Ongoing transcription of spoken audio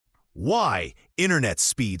Why internet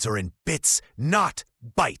speeds are in bits, not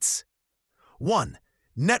bytes. 1.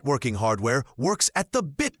 Networking hardware works at the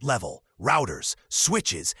bit level. Routers,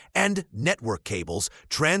 switches, and network cables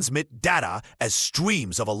transmit data as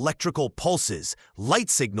streams of electrical pulses, light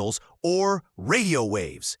signals, or radio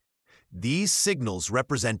waves. These signals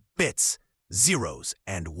represent bits, zeros,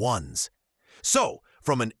 and ones. So,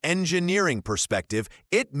 from an engineering perspective,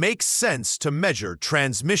 it makes sense to measure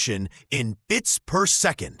transmission in bits per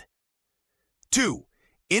second. 2.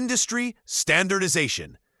 Industry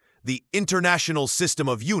standardization. The International System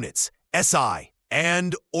of Units, SI,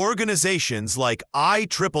 and organizations like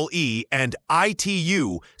IEEE and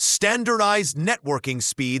ITU standardized networking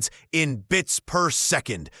speeds in bits per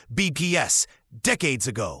second, BPS, decades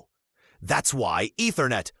ago. That's why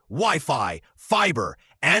Ethernet, Wi-Fi, fiber,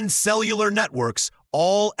 and cellular networks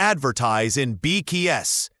all advertise in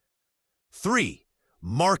BPS. 3.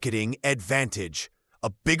 Marketing advantage.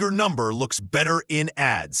 A bigger number looks better in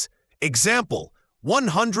ads. Example,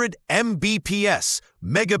 100 Mbps,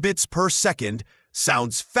 megabits per second,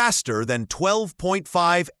 sounds faster than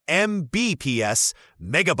 12.5 Mbps,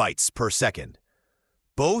 megabytes per second.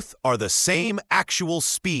 Both are the same actual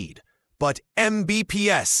speed, but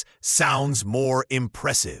Mbps sounds more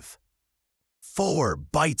impressive. 4.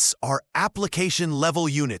 Bytes are application-level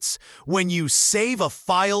units. When you save a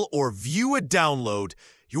file or view a download,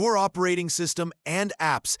 your operating system and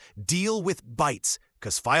apps deal with bytes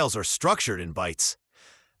because files are structured in bytes.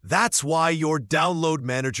 That's why your download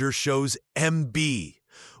manager shows MB,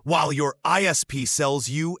 while your ISP sells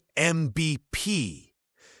you Mbp.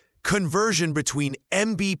 Conversion between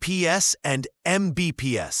Mbps and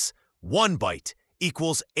Mbps. 1 byte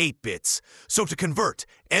equals 8 bits. So to convert,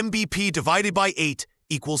 Mbp divided by 8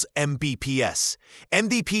 equals Mbps.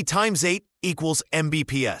 Mbp times 8 equals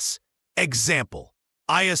Mbps. Example,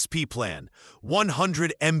 ISP plan,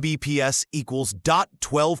 100 Mbps equals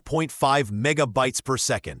 12.5 megabytes per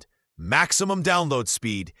second. Maximum download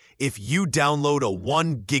speed if you download a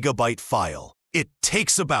 1 gigabyte file. It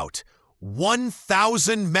takes about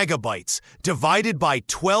 1,000 megabytes divided by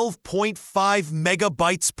 12.5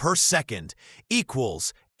 megabytes per second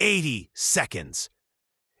equals 80 seconds.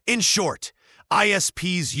 In short,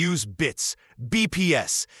 ISPs use bits,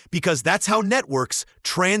 BPS, because that's how networks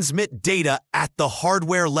transmit data at the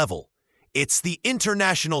hardware level. It's the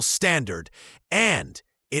international standard, and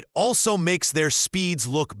it also makes their speeds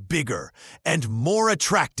look bigger and more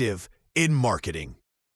attractive in marketing.